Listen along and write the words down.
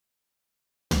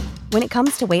When it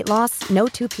comes to weight loss, no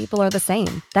two people are the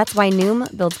same. That's why Noom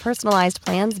builds personalized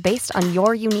plans based on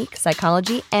your unique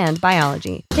psychology and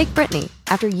biology. Take Brittany.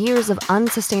 After years of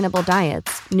unsustainable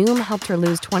diets, Noom helped her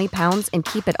lose 20 pounds and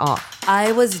keep it off.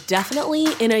 I was definitely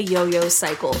in a yo-yo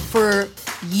cycle for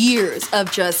years of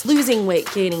just losing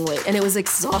weight, gaining weight, and it was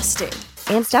exhausting.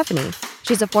 And Stephanie.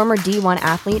 She's a former D1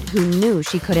 athlete who knew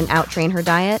she couldn't out-train her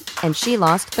diet, and she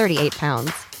lost 38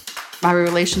 pounds. My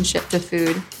relationship to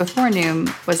food before Noom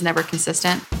was never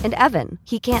consistent. And Evan,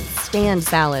 he can't stand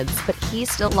salads, but he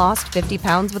still lost 50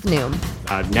 pounds with Noom.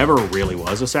 I never really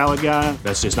was a salad guy.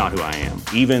 That's just not who I am.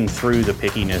 Even through the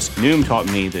pickiness, Noom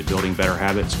taught me that building better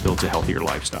habits builds a healthier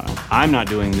lifestyle. I'm not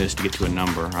doing this to get to a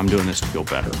number. I'm doing this to feel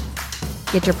better.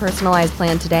 Get your personalized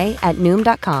plan today at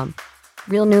Noom.com.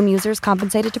 Real Noom users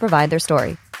compensated to provide their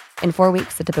story. In 4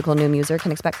 weeks, the typical Noom user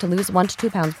can expect to lose 1 to 2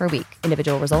 pounds per week.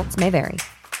 Individual results may vary.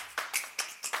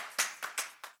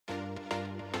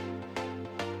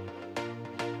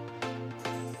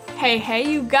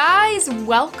 Hey, you guys!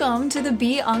 Welcome to the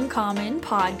Be Uncommon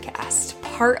podcast,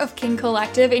 part of King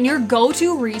Collective and your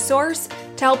go-to resource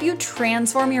to help you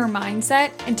transform your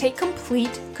mindset and take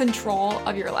complete control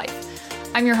of your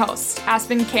life. I'm your host,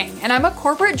 Aspen King, and I'm a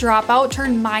corporate dropout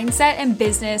turned mindset and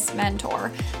business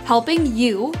mentor, helping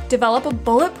you develop a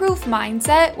bulletproof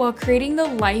mindset while creating the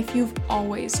life you've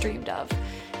always dreamed of.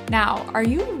 Now, are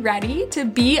you ready to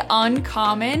be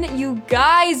uncommon? You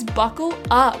guys, buckle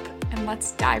up. And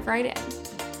let's dive right in.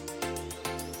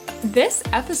 This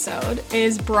episode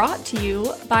is brought to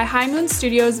you by High Moon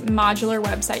Studios' modular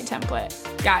website template.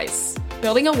 Guys,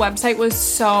 building a website was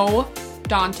so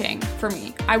daunting for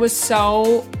me. I was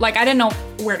so, I didn't know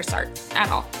where to start at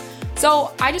all.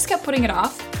 So I just kept putting it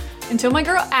off until my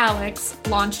girl Alex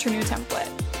launched her new template.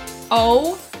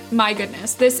 Oh my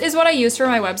goodness. This is what I use for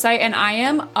my website and I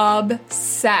am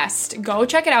obsessed. Go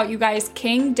check it out, you guys,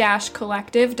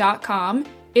 king-collective.com.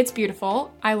 It's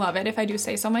beautiful. I love it, if I do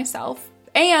say so myself.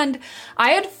 And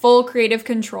I had full creative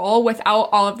control without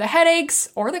all of the headaches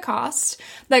or the cost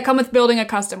that come with building a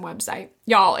custom website.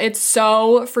 Y'all, it's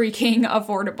so freaking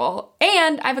affordable.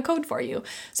 And I have a code for you.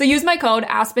 So use my code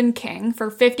AspenKing for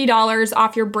 $50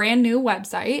 off your brand new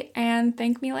website and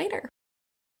thank me later.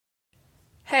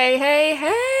 Hey.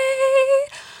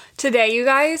 Today, you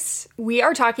guys, we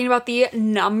are talking about the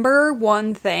number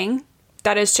one thing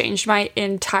that has changed my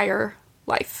entire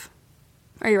life.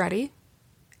 Are you ready?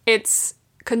 It's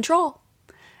control.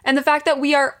 And the fact that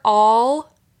we are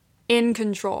all in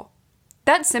control.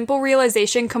 That simple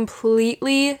realization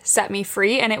completely set me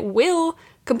free, and it will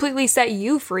completely set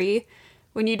you free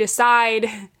when you decide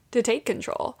to take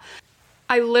control.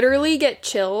 I literally get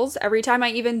chills every time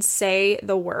I even say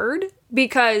the word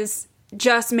because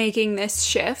just making this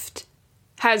shift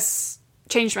has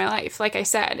changed my life. Like I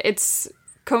said, it's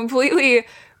completely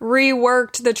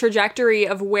reworked the trajectory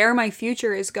of where my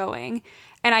future is going.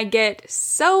 And I get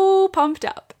so pumped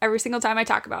up every single time I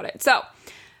talk about it. So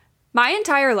my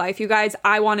entire life, you guys,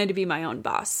 I wanted to be my own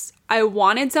boss. I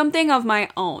wanted something of my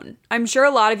own. I'm sure a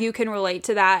lot of you can relate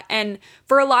to that. And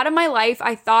for a lot of my life,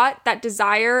 I thought that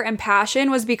desire and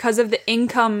passion was because of the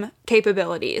income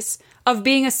capabilities of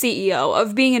being a CEO,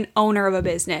 of being an owner of a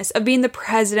business, of being the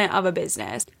president of a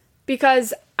business.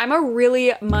 Because I'm a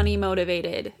really money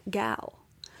motivated gal.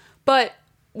 But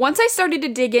once I started to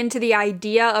dig into the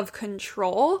idea of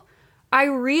control, I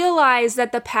realized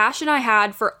that the passion I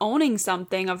had for owning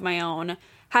something of my own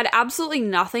had absolutely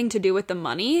nothing to do with the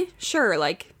money. Sure,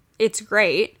 it's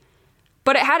great.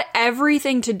 But it had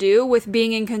everything to do with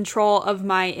being in control of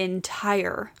my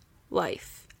entire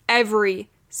life.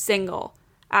 Every single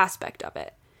aspect of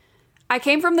it. I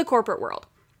came from the corporate world.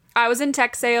 I was in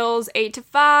tech sales 8 to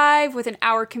 5 with an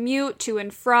hour commute to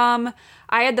and from.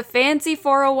 I had the fancy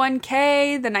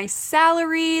 401k, the nice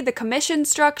salary, the commission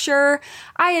structure.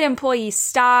 I had employee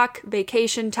stock,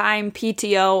 vacation time,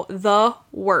 PTO, the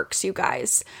works, you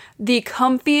guys. The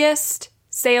comfiest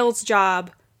sales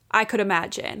job I could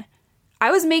imagine.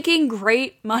 I was making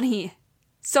great money.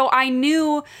 So I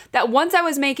knew that once I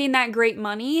was making that great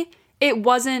money, it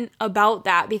wasn't about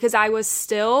that because I was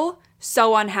still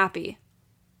so unhappy.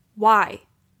 Why?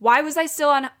 Why was I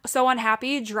still so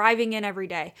unhappy driving in every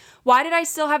day? Why did I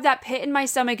still have that pit in my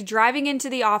stomach driving into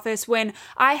the office when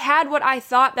I had what I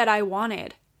thought that I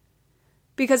wanted?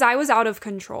 Because I was out of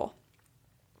control.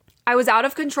 I was out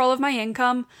of control of my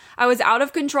income. I was out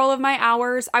of control of my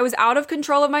hours. I was out of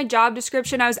control of my job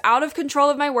description. I was out of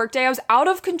control of my workday. I was out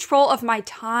of control of my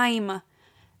time.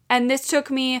 And this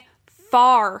took me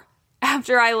far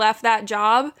after I left that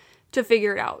job to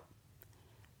figure it out.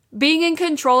 Being in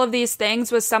control of these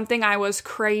things was something I was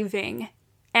craving,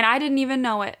 and I didn't even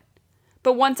know it.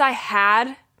 But once I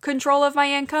had control of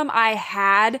my income. I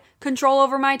had control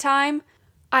over my time.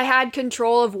 I had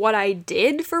control of what I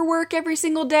did for work every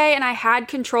single day, and I had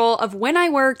control of when I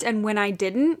worked and when I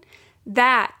didn't.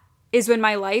 That is when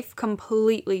my life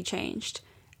completely changed.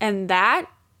 And that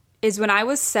is when I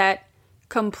was set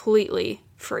completely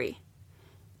free.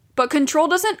 But control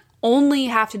doesn't only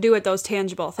have to do with those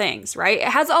tangible things, right? It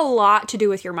has a lot to do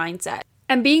with your mindset.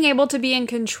 And being able to be in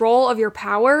control of your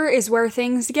power is where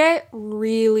things get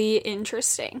really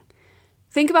interesting.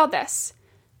 Think about this.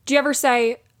 Do you ever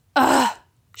say, ugh,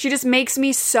 she just makes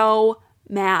me so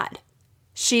mad?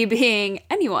 She being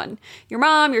anyone. Your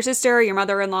mom, your sister, your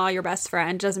mother-in-law, your best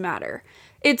friend, doesn't matter.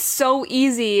 It's so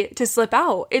easy to slip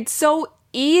out. It's so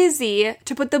easy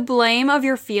to put the blame of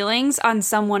your feelings on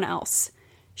someone else.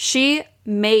 She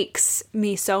makes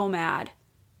me so mad.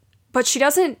 But she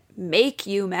doesn't make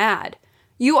you mad.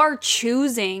 You are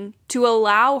choosing to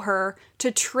allow her to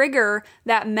trigger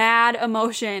that mad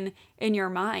emotion in your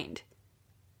mind.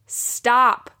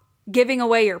 Stop giving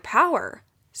away your power.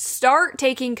 Start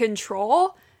taking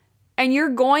control, and you're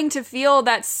going to feel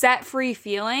that set-free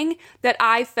feeling that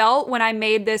I felt when I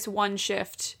made this one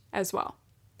shift as well.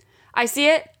 I see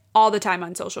it all the time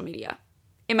on social media.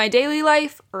 In my daily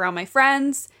life, around my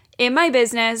friends, in my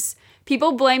business,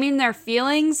 people blaming their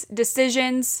feelings,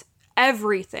 decisions,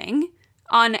 everything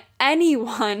on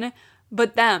anyone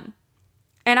but them.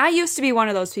 And I used to be one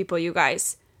of those people, you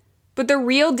guys. But the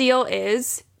real deal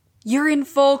is you're in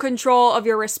full control of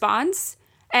your response,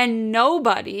 and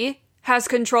nobody has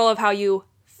control of how you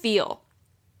feel.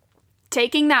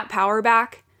 Taking that power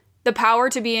back, the power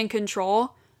to be in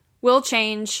control, will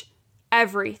change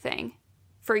everything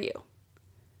for you.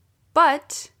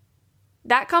 But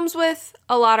that comes with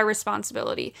a lot of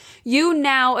responsibility. You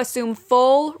now assume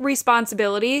full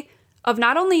responsibility of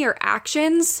not only your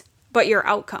actions, but your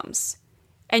outcomes.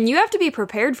 And you have to be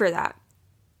prepared for that.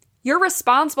 You're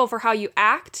responsible for how you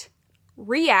act,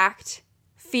 react,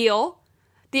 feel,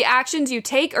 the actions you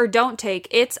take or don't take.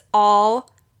 It's all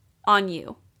on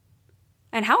you.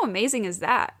 And how amazing is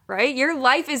that, right? Your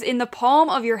life is in the palm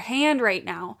of your hand right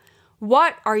now.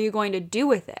 What are you going to do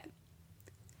with it?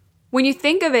 When you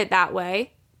think of it that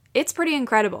way, it's pretty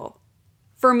incredible.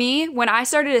 For me, when I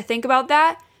started to think about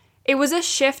that, it was a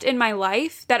shift in my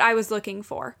life that I was looking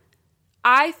for.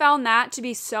 I found that to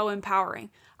be so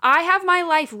empowering. I have my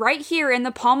life right here in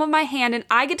the palm of my hand, and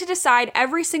I get to decide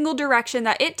every single direction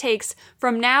that it takes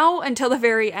from now until the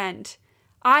very end.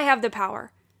 I have the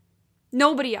power.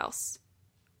 Nobody else.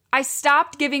 I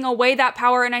stopped giving away that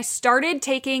power and I started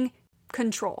taking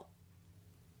control.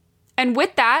 And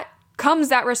with that comes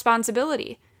that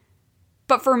responsibility.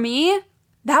 But for me,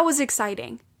 that was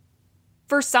exciting.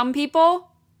 For some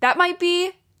people, that might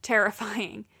be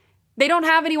terrifying. They don't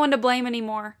have anyone to blame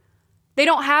anymore. They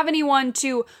don't have anyone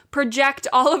to project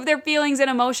all of their feelings and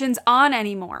emotions on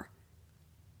anymore.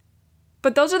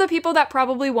 But those are the people that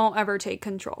probably won't ever take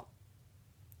control.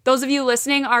 Those of you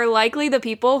listening are likely the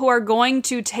people who are going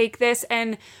to take this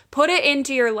and put it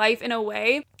into your life in a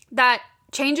way that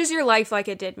changes your life like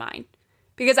it did mine.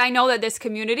 Because I know that this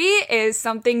community is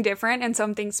something different and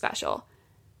something special.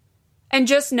 And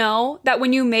just know that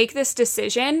when you make this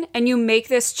decision and you make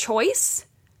this choice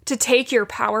to take your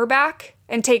power back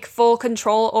and take full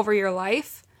control over your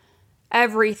life,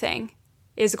 everything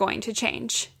is going to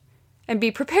change. And be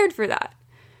prepared for that.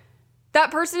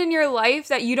 That person in your life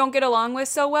that you don't get along with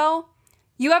so well,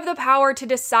 you have the power to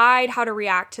decide how to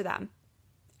react to them.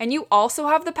 And you also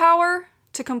have the power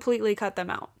to completely cut them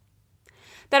out.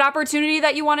 That opportunity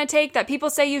that you want to take that people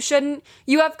say you shouldn't,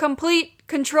 you have complete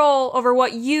control over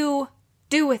what you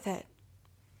do with it.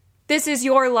 This is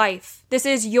your life. This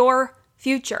is your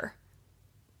future,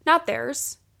 not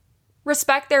theirs.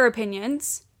 Respect their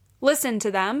opinions, listen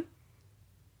to them,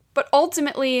 but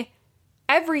ultimately,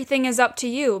 everything is up to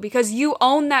you because you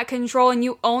own that control and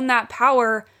you own that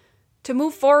power to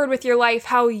move forward with your life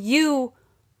how you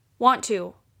want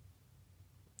to.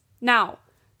 Now,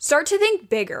 start to think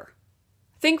bigger.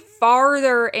 Think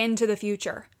farther into the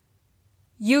future.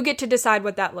 You get to decide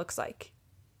what that looks like.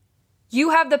 You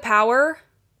have the power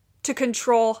to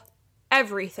control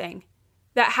everything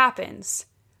that happens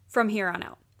from here on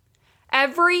out.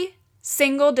 Every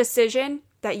single decision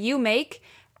that you make,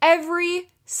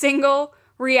 every single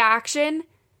reaction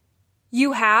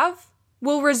you have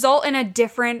will result in a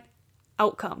different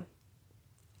outcome.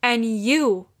 And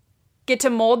you get to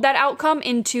mold that outcome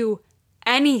into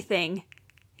anything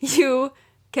you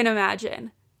can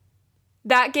imagine.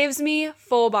 That gives me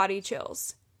full body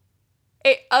chills.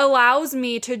 It allows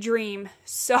me to dream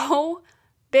so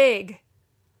big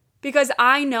because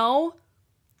I know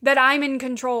that I'm in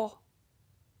control.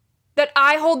 that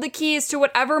I hold the keys to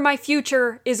whatever my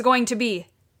future is going to be.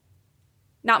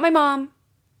 Not my mom,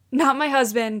 not my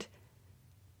husband,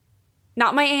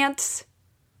 not my aunts,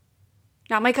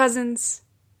 not my cousins.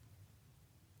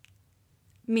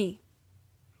 Me.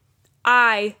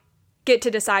 I get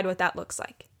to decide what that looks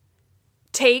like.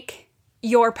 Take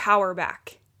your power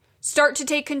back. Start to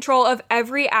take control of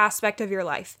every aspect of your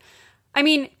life. I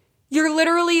mean, you're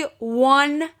literally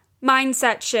one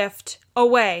mindset shift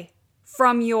away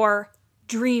from your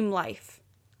dream life.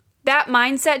 That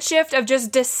mindset shift of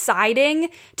just deciding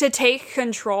to take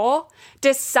control,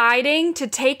 deciding to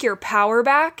take your power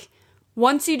back,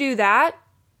 once you do that,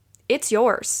 it's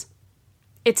yours.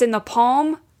 It's in the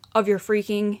palm of your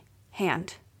freaking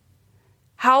hand.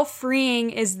 How freeing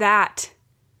is that?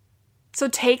 So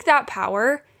take that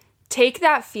power, take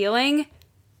that feeling,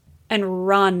 and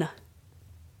run.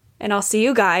 And I'll see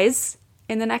you guys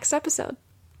in the next episode.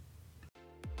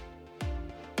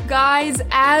 Guys,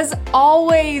 as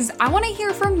always, I want to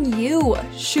hear from you.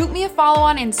 Shoot me a follow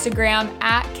on Instagram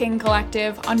at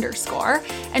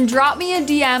KingCollective_ and drop me a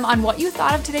DM on what you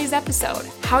thought of today's episode,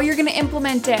 how you're going to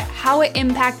implement it, how it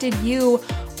impacted you,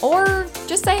 or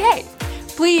just say hey.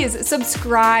 Please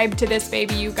subscribe to this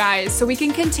baby, you guys, so we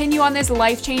can continue on this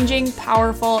life-changing,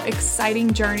 powerful,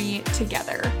 exciting journey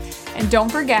together. And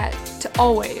don't forget to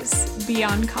always be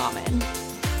uncommon.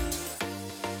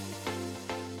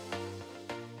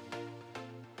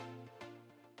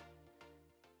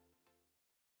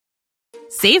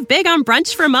 Save big on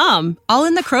brunch for mom, all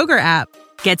in the Kroger app.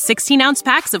 Get 16-ounce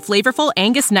packs of flavorful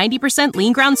Angus 90%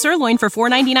 lean ground sirloin for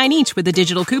 $4.99 each with a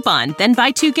digital coupon. Then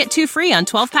buy 2, get 2 free on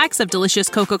 12 packs of delicious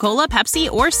Coca-Cola,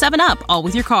 Pepsi, or 7-Up, all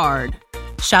with your card.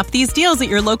 Shop these deals at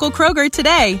your local Kroger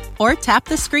today, or tap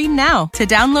the screen now to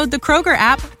download the Kroger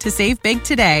app to save big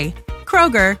today.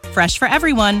 Kroger, fresh for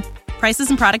everyone. Prices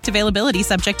and product availability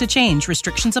subject to change.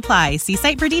 Restrictions apply. See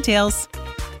site for details.